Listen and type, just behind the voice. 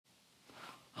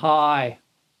Hi!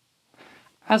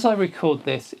 As I record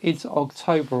this, it's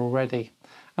October already,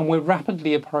 and we're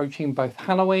rapidly approaching both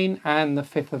Halloween and the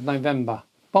 5th of November,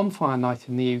 Bonfire night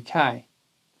in the UK.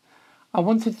 I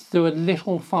wanted to do a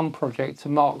little fun project to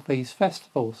mark these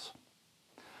festivals.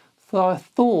 So I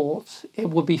thought it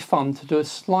would be fun to do a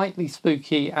slightly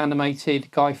spooky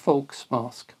animated Guy Fawkes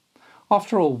mask.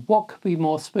 After all, what could be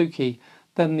more spooky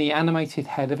than the animated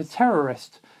head of a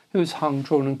terrorist who was hung,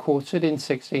 drawn and quartered in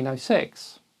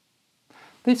 1606?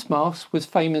 This mask was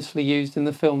famously used in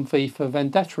the film V for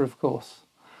Vendetta, of course.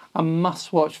 A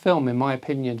must-watch film in my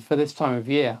opinion for this time of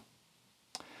year.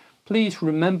 Please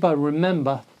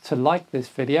remember to like this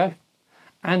video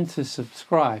and to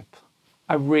subscribe.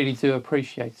 I really do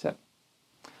appreciate it.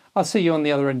 I'll see you on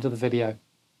the other end of the video.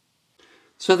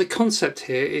 So the concept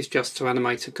here is just to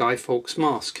animate a Guy Fawkes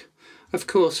mask. Of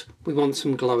course we want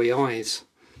some glowy eyes,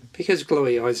 because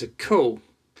glowy eyes are cool.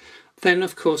 Then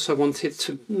of course I want it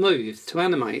to move, to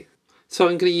animate. So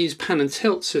I'm going to use pan and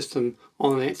tilt system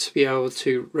on it to be able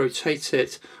to rotate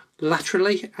it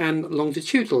laterally and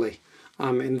longitudinally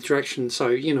in the direction, so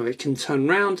you know it can turn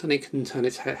round and it can turn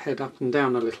its head up and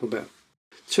down a little bit.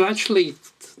 To actually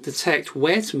detect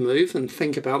where to move and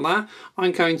think about that,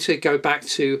 I'm going to go back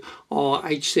to our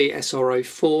HD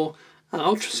SRO4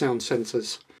 ultrasound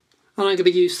sensors. And I'm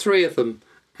going to use 3 of them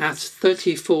at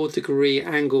 34-degree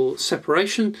angle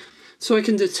separation, so I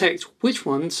can detect which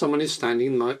one someone is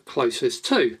standing closest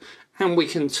to, and we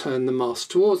can turn the mask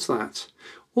towards that.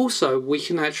 Also, we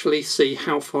can actually see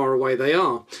how far away they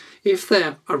are. If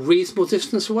they're a reasonable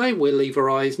distance away, we'll leave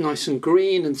our eyes nice and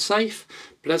green and safe,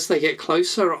 but as they get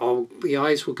closer, the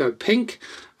eyes will go pink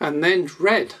and then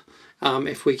red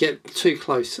if we get too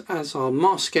close, as our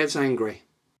mask gets angry.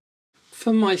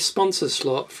 For my sponsor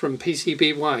slot from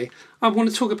PCBWay, I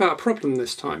want to talk about a problem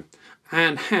this time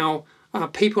and how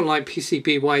people like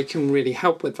PCBWay can really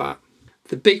help with that.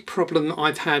 The big problem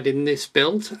I've had in this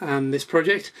build and this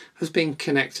project has been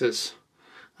connectors.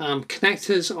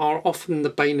 Connectors are often the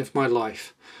bane of my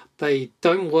life. They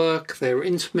don't work, they're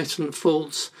intermittent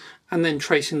faults, and then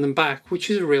tracing them back, which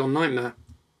is a real nightmare.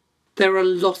 There are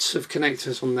lots of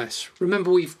connectors on this. Remember,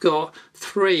 we've got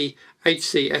 3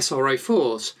 HC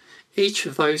SRO4s. Each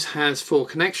of those has 4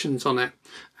 connections on it,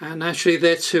 and actually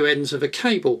they're 2 ends of a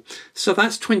cable, so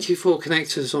that's 24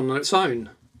 connectors on its own.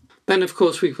 Then of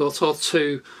course we've got our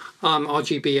 2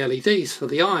 RGB LEDs for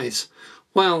the eyes.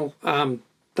 Well,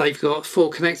 they've got 4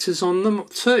 connectors on them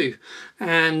too,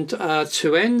 and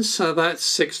 2 ends, so that's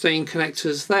 16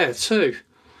 connectors there too.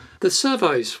 The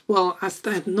servos, well,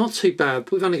 they're not too bad.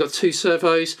 We've only got 2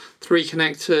 servos, 3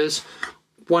 connectors.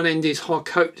 One end is hard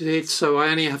coated, so I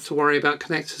only have to worry about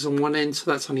connectors on one end, so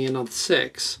that's only another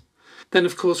 6. Then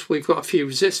of course we've got a few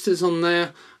resistors on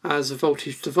there as a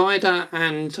voltage divider,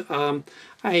 and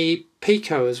a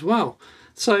Pico as well.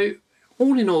 So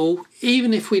all in all,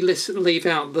 even if we leave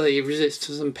out the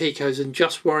resistors and Picos and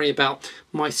just worry about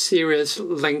my series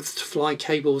lengthed fly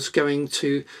cables going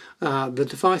to the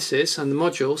devices and the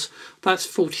modules, that's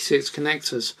 46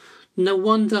 connectors. No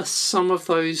wonder some of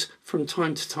those from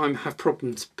time to time have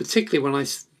problems, particularly when I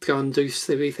go and do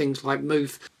silly things like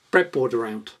move breadboard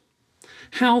around.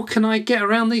 How can I get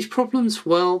around these problems?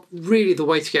 Well, really the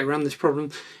way to get around this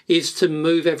problem is to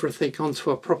move everything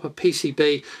onto a proper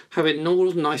PCB, have it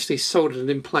all nicely soldered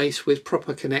in place with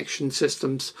proper connection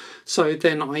systems, so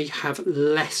then I have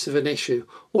less of an issue,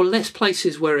 or less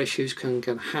places where issues can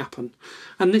happen.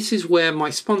 And this is where my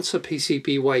sponsor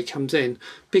PCBWay comes in,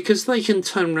 because they can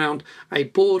turn around a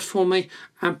board for me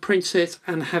and print it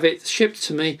and have it shipped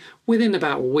to me within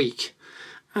about a week.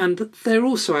 And they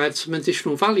also add some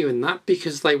additional value in that,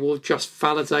 because they will just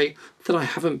validate that I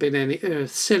haven't been any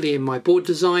silly in my board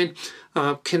design.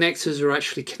 Connectors are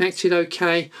actually connected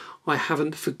okay. I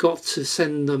haven't forgot to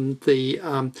send them the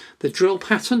drill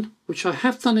pattern, which I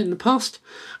have done in the past,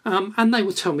 and they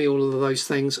will tell me all of those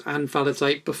things and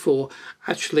validate before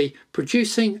actually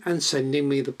producing and sending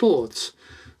me the boards.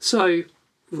 So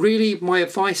really my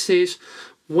advice is,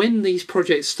 when these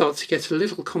projects start to get a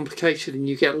little complicated and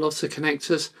you get lots of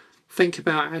connectors, think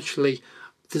about actually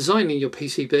designing your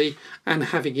PCB and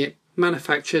having it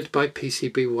manufactured by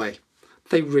PCBWay.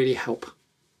 They really help.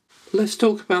 Let's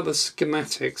talk about the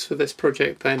schematics for this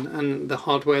project then, and the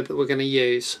hardware that we're going to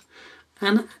use.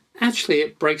 And actually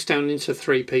it breaks down into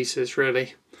 3 pieces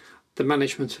really. The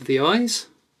management of the eyes,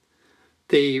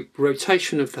 the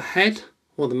rotation of the head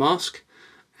or the mask,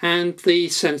 and the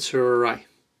sensor array.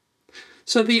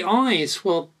 So the eyes,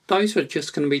 well, those are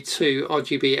just going to be 2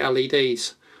 RGB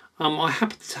LEDs. I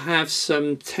happen to have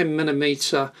some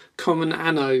 10mm common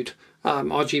anode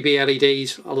RGB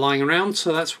LEDs lying around,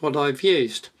 so that's what I've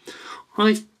used.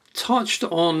 I've touched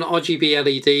on RGB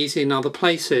LEDs in other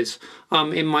places.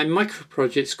 In my micro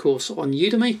projects course on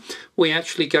Udemy, we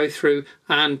actually go through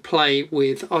and play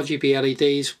with RGB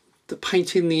LEDs,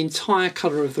 painting the entire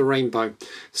colour of the rainbow.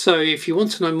 So if you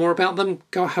want to know more about them,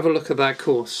 go have a look at that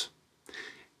course.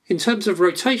 In terms of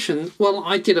rotation, well,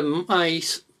 I did a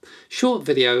short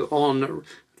video on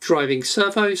driving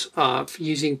servos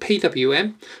using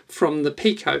PWM from the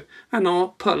Pico, and I'll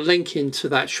put a link into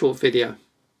that short video.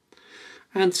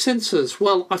 And sensors,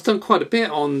 well, I've done quite a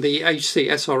bit on the HC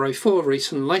SRO4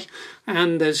 recently,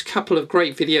 and there's a couple of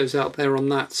great videos out there on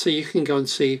that, so you can go and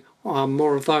see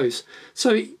more of those.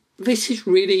 So this is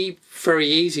really very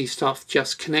easy stuff,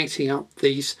 just connecting up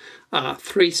these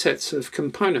 3 sets of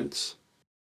components.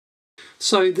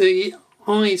 So the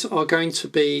eyes are going to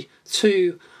be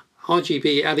 2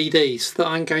 RGB LEDs that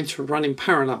I'm going to run in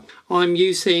parallel. I'm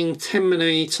using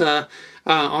 10mm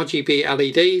RGB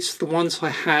LEDs. The ones I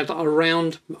had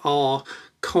around are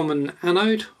common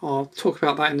anode. I'll talk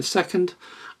about that in a second.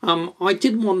 I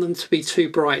didn't want them to be too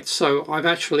bright, so I've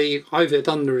actually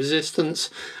overdone the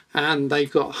resistance, and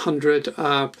they've got 100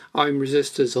 ohm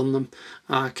resistors on them,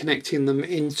 connecting them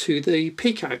into the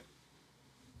Pico.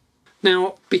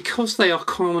 Now, because they are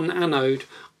common anode,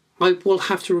 I will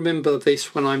have to remember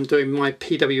this when I'm doing my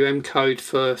PWM code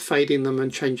for fading them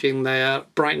and changing their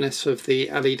brightness of the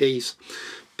LEDs,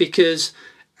 because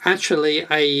actually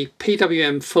a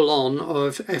PWM full-on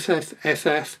of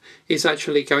FFFF is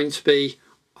actually going to be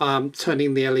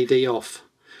turning the LED off,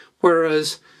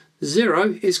 whereas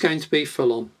 0 is going to be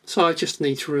full-on. So I just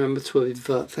need to remember to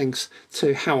invert things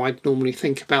to how I'd normally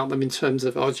think about them in terms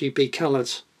of RGB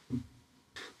colours.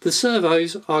 The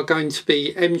servos are going to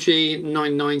be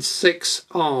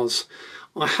MG996Rs.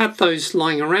 I had those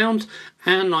lying around,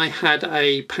 and I had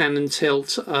a pan and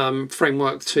tilt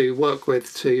framework to work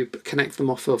with to connect them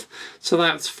off of. So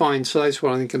that's fine. So that's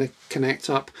what I'm going to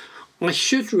connect up. I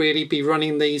should really be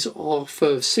running these off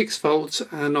of 6 volts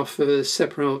and off of a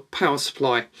separate power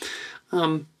supply.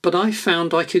 But I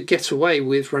found I could get away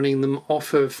with running them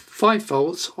off of 5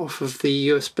 volts off of the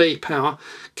USB power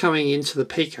coming into the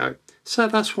Pico. So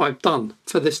that's what I've done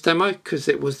for this demo, because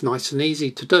it was nice and easy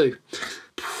to do.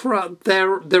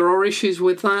 There are issues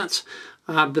with that.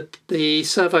 The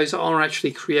servos are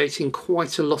actually creating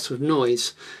quite a lot of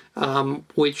noise,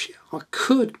 which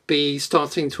could be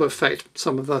starting to affect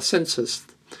some of the sensors.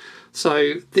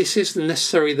 So this isn't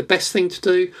necessarily the best thing to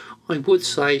do. I would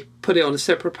say put it on a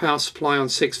separate power supply on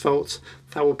 6 volts.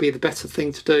 That would be the better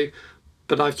thing to do,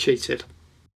 but I've cheated.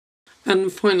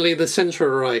 And finally, the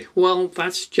sensor array. Well,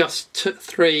 that's just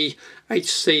 3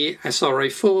 HC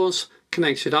SRO4s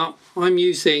connected up. I'm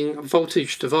using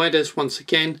voltage dividers once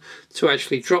again to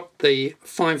actually drop the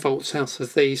 5 volts out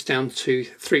of these down to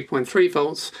 3.3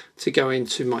 volts to go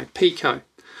into my Pico.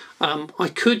 I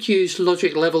could use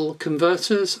logic level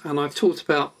converters, and I've talked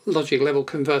about logic level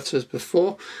converters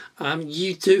before.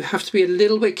 You do have to be a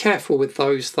little bit careful with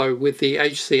those though, with the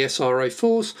HC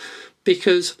SRO4s,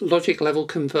 because logic level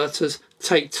converters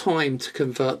take time to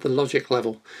convert the logic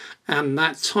level, and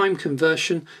that time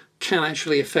conversion can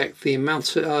actually affect the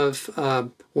amount of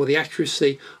or the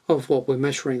accuracy of what we're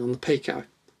measuring on the Pico.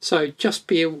 So just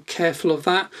be careful of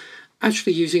that.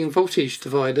 Actually using voltage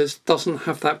dividers doesn't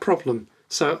have that problem,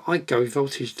 so I go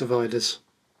voltage dividers.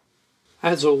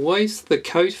 As always, the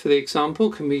code for the example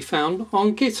can be found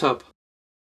on GitHub.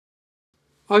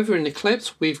 Over in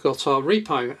Eclipse we've got our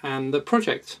repo and the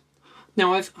project.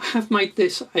 Now I have made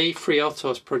this a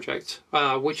FreeRTOS project,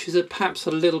 which is perhaps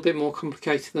a little bit more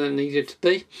complicated than it needed to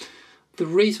be. The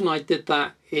reason I did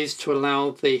that is to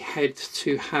allow the head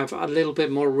to have a little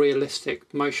bit more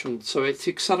realistic motion, so it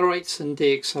accelerates and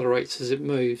deaccelerates as it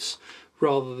moves,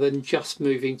 rather than just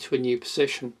moving to a new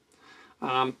position.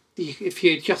 If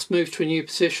you just move to a new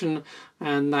position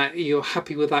and that you're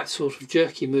happy with that sort of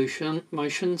jerky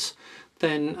motions,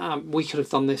 then we could have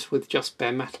done this with just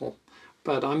bare metal.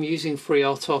 But I'm using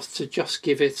FreeRTOS to just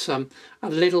give it a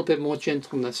little bit more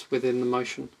gentleness within the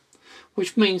motion,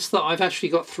 which means that I've actually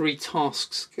got 3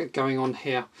 tasks going on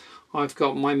here. I've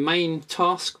got my main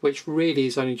task, which really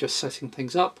is only just setting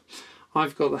things up.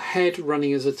 I've got the head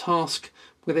running as a task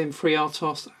within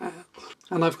FreeRTOS,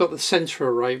 and I've got the sensor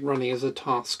array running as a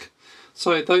task.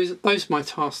 So those are my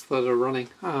tasks that are running,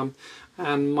 and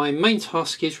my main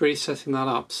task is really setting that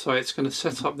up. So it's going to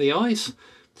set up the eyes.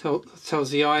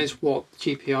 Tells the eyes what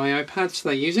GPIO pads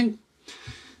they're using.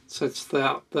 Sets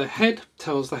the head,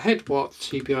 tells the head what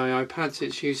GPIO pads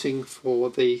it's using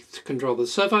to control the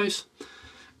servos,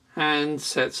 and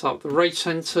sets up the range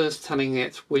sensors, telling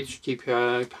it which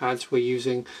GPIO pads we're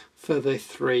using for the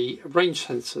 3 range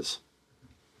sensors.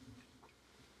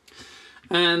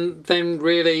 And then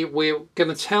really we're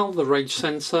going to tell the range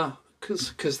sensor,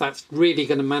 because that's really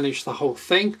going to manage the whole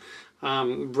thing,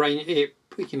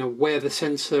 where the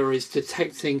sensor is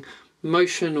detecting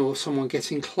motion or someone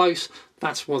getting close,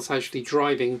 that's what's actually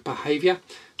driving behavior.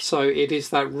 So it is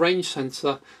that range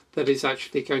sensor that is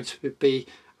actually going to be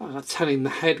telling the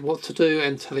head what to do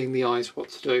and telling the eyes what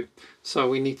to do. So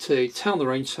we need to tell the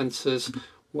range sensors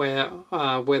where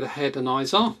the head and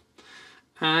eyes are,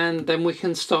 and then we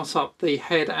can start up the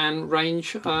head and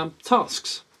range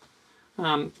tasks.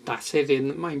 That's it in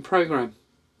the main program.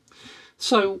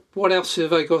 So what else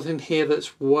have I got in here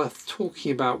that's worth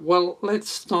talking about? Well, let's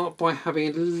start by having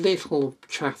a little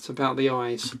chat about the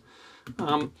eyes.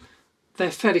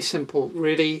 They're fairly simple,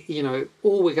 really.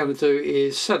 All we're going to do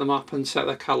is set them up and set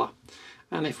their colour.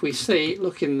 And if we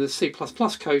look in the C++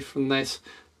 code from this,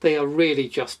 they are really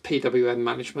just PWM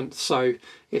management. So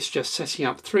it's just setting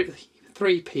up three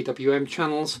PWM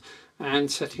channels and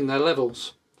setting their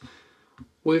levels.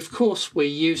 Of course, we're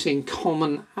using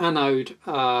common anode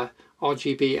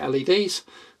RGB LEDs,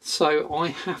 so I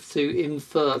have to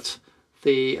invert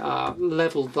the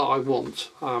level that I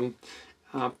want,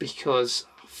 because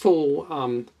full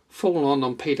on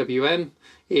PWM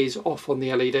is off on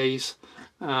the LEDs,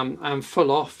 and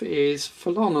full off is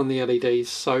full on the LEDs,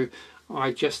 so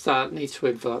I just need to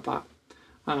invert that.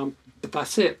 But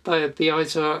that's it. The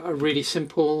eyes are a really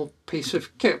simple piece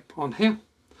of kit on here.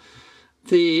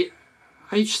 The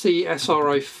HC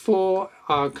SRO4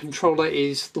 controller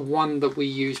is the one that we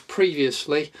used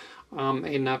previously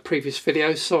in previous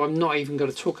videos, so I'm not even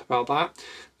going to talk about that.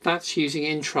 That's using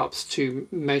interrupts to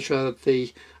measure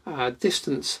the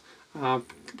distance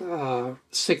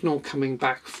signal coming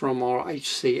back from our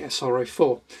HC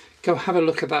SRO4. Go have a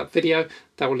look at that video,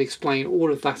 that will explain all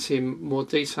of that in more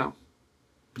detail.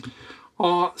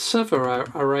 Our servo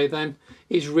array then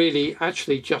is really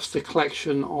actually just a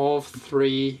collection of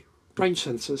 3 range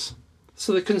sensors.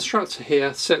 So the constructor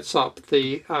here sets up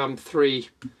the 3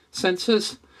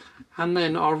 sensors, and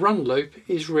then our run loop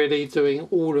is really doing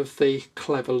all of the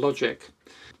clever logic,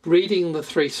 reading the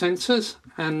 3 sensors,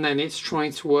 and then it's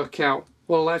trying to work out,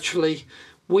 well, actually,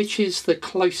 which is the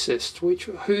closest,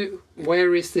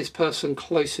 where is this person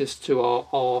closest to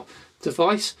our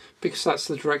device, because that's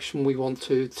the direction we want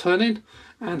to turn in,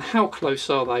 and how close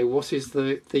are they, what is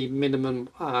the minimum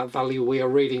value we are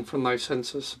reading from those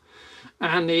sensors.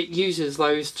 And it uses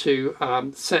those to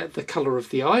set the colour of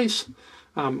the eyes.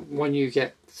 When you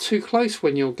get too close,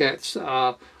 when you'll get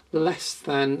less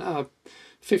than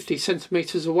 50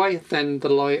 centimetres away, then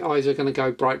the eyes are going to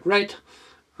go bright red.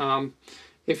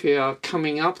 If you are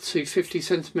coming up to 50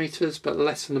 centimetres but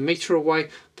less than a metre away,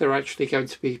 they're actually going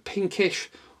to be pinkish.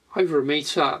 Over a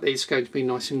metre, it's going to be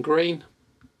nice and green.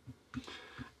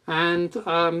 And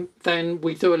then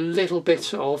we do a little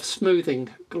bit of smoothing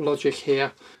logic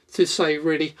here to say,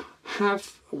 really,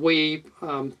 have we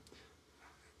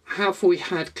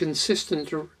had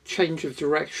consistent change of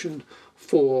direction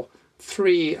for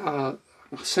 3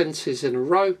 senses in a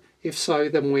row? If so,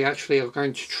 then we actually are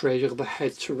going to trigger the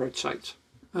head to rotate.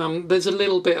 There's a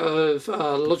little bit of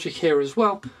logic here as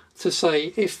well to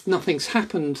say, if nothing's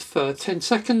happened for 10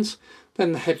 seconds,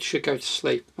 then the head should go to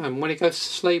sleep. And when it goes to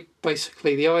sleep,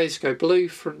 basically the eyes go blue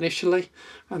for initially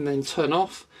and then turn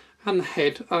off, and the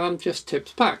head just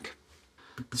tips back.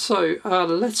 So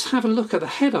let's have a look at the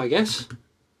head, I guess.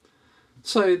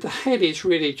 So the head is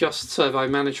really just servo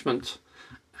management,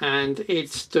 and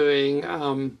it's doing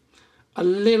a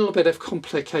little bit of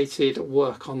complicated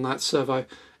work on that servo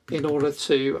in order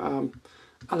to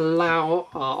allow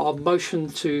our motion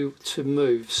to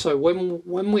move. So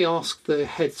when we ask the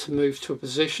head to move to a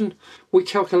position, we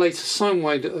calculate a sine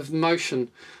wave of motion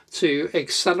to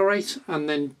accelerate and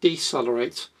then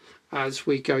decelerate as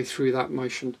we go through that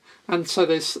motion. And so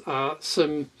there's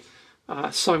some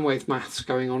sine wave maths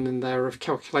going on in there of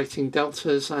calculating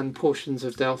deltas and portions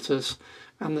of deltas,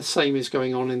 and the same is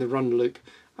going on in the run loop.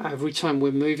 Every time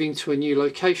we're moving to a new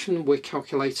location, we're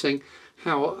calculating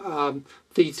how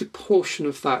the portion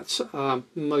of that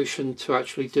motion to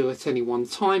actually do at any one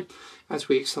time as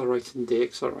we accelerate and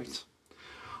deaccelerate.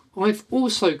 I've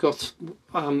also got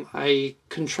a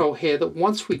control here that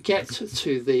once we get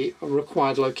to the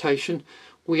required location,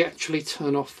 we actually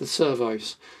turn off the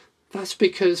servos. That's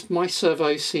because my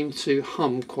servos seem to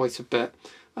hum quite a bit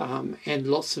in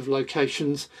lots of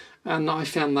locations, and I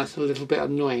found that a little bit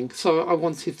annoying, so I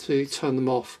wanted to turn them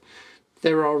off.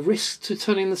 There are risks to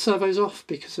turning the servos off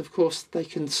because, of course, they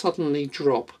can suddenly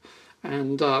drop,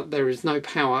 and there is no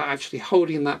power actually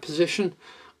holding that position.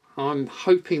 I'm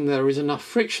hoping there is enough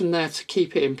friction there to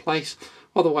keep it in place,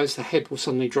 otherwise the head will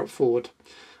suddenly drop forward.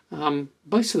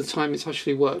 Most of the time it's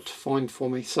actually worked fine for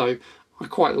me, so I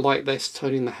quite like this,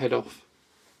 turning the head off.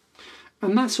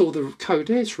 And that's all the code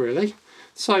is really.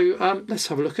 So let's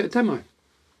have a look at a demo.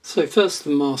 So first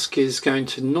the mask is going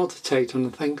to not detect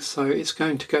anything, so it's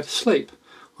going to go to sleep.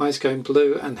 Eyes going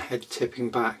blue and head tipping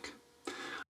back.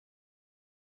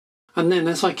 And then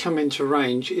as I come into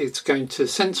range, it's going to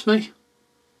sense me.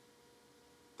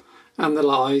 And the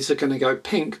eyes are going to go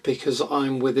pink because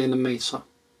I'm within a metre.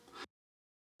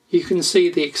 You can see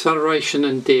the acceleration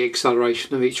and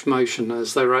deacceleration of each motion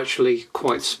as they're actually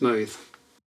quite smooth.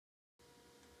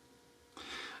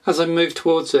 As I move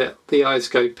towards it, the eyes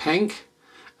go pink,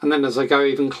 and then as I go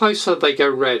even closer, they go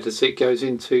red as it goes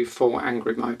into full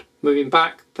angry mode. Moving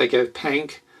back, they go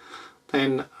pink,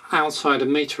 then outside a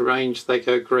metre range, they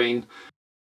go green.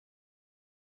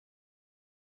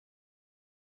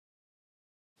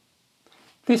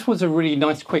 This was a really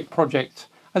nice quick project,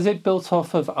 as it built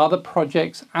off of other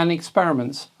projects and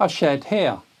experiments I've shared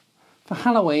here. For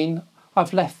Halloween,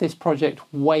 I've left this project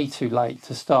way too late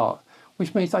to start,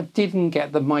 which means I didn't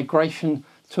get the migration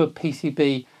to a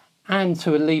PCB and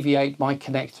to alleviate my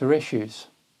connector issues.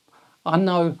 I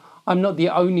know I'm not the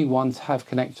only one to have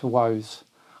connector woes.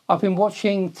 I've been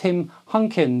watching Tim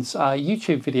Hunkin's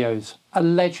YouTube videos, a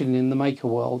legend in the maker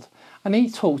world, and he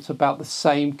talked about the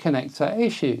same connector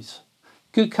issues.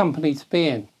 Good company to be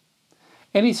in.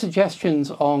 Any suggestions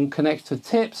on connector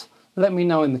tips, let me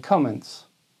know in the comments.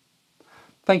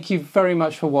 Thank you very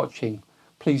much for watching.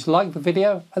 Please like the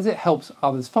video as it helps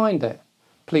others find it.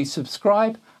 Please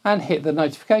subscribe and hit the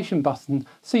notification button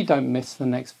so you don't miss the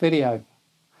next video.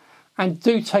 And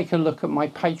do take a look at my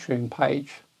Patreon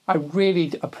page. I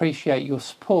really appreciate your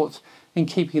support in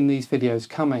keeping these videos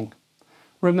coming.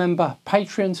 Remember,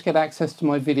 Patreons get access to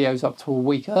my videos up to a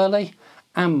week early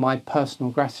and my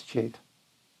personal gratitude.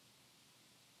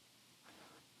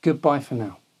 Goodbye for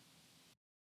now.